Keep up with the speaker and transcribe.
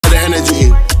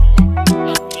energy.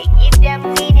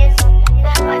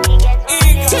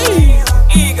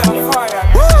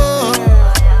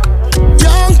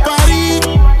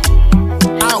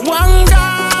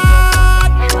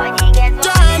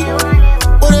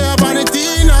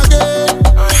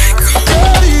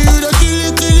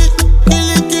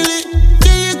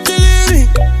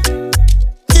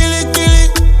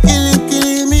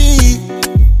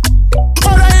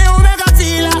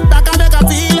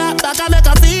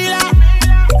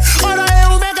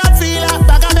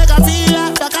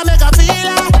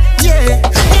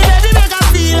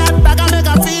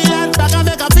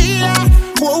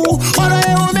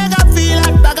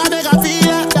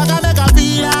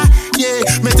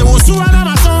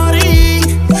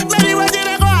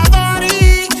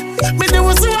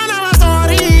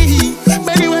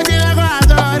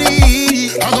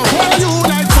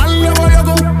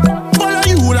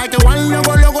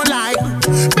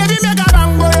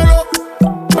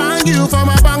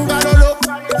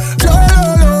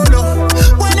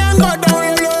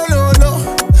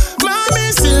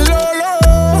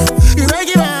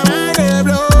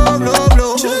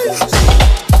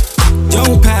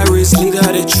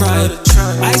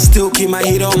 I still keep my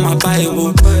heat on my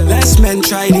Bible. Last man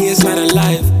tried, he is not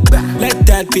alive. Let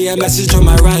that be a message to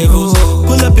my rivals.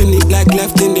 Pull up in the black,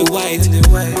 left in the white.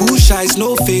 Push eyes,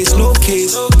 no face, no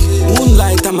case.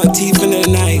 Moonlight, I'm a thief in the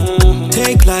night.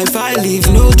 Take life, I leave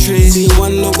no trace. See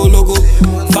one logo,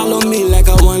 follow me like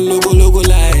I want logo,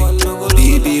 like.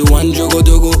 Baby, one jogo,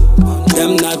 dogo.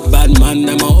 Them not bad man,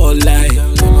 them a all lie.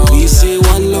 We say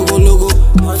one logo,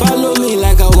 follow me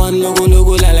like I want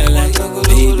logo, like.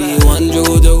 Baby, one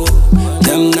jogo, dogo.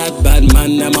 Them not bad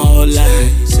man, them a all lie.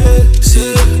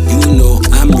 You know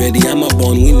I'm ready, I'm a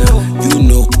born winner. You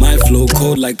know my flow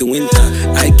cold like the winter.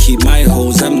 I keep my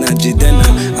hoes, I'm not Jidena.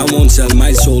 I won't sell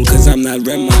my soul cause I'm not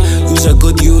Rema. Who's a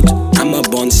good youth? I'm a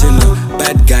born sinner.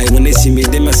 Bad guy, when they see me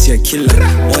they must see a killer.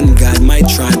 One God, my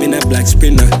tribe in a black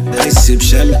sprinter. I sip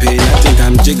champagne, I think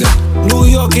I'm Jigga. New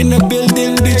York in the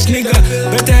building, bitch nigga.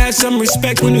 Better have some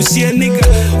respect when you see a nigga.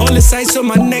 All the size on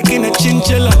my neck in a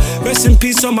chinchilla. Rest in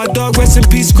peace on my dog, rest in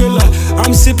peace Grilla.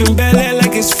 I'm sipping Bel Air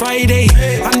like it's Friday.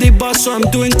 I'm the boss so I'm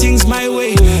doing things my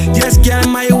way. Just get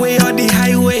my way or the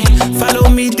highway. Follow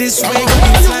me this way, go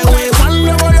the flyway. One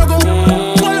logo,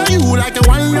 follow you like a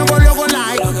one logo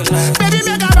like. Baby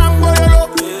make a bangolo,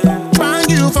 bang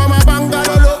you for my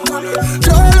bangalo.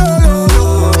 Lo,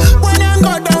 when I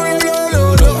go down lo,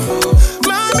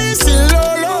 mommy still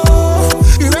lo.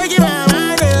 You make it my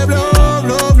mind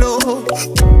blow.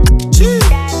 Cheese.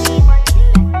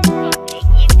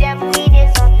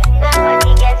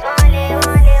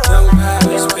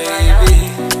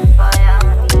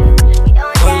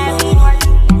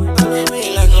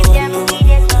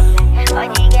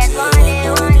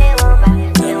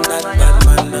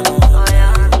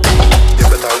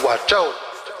 Watch out,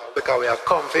 because we are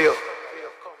come for you.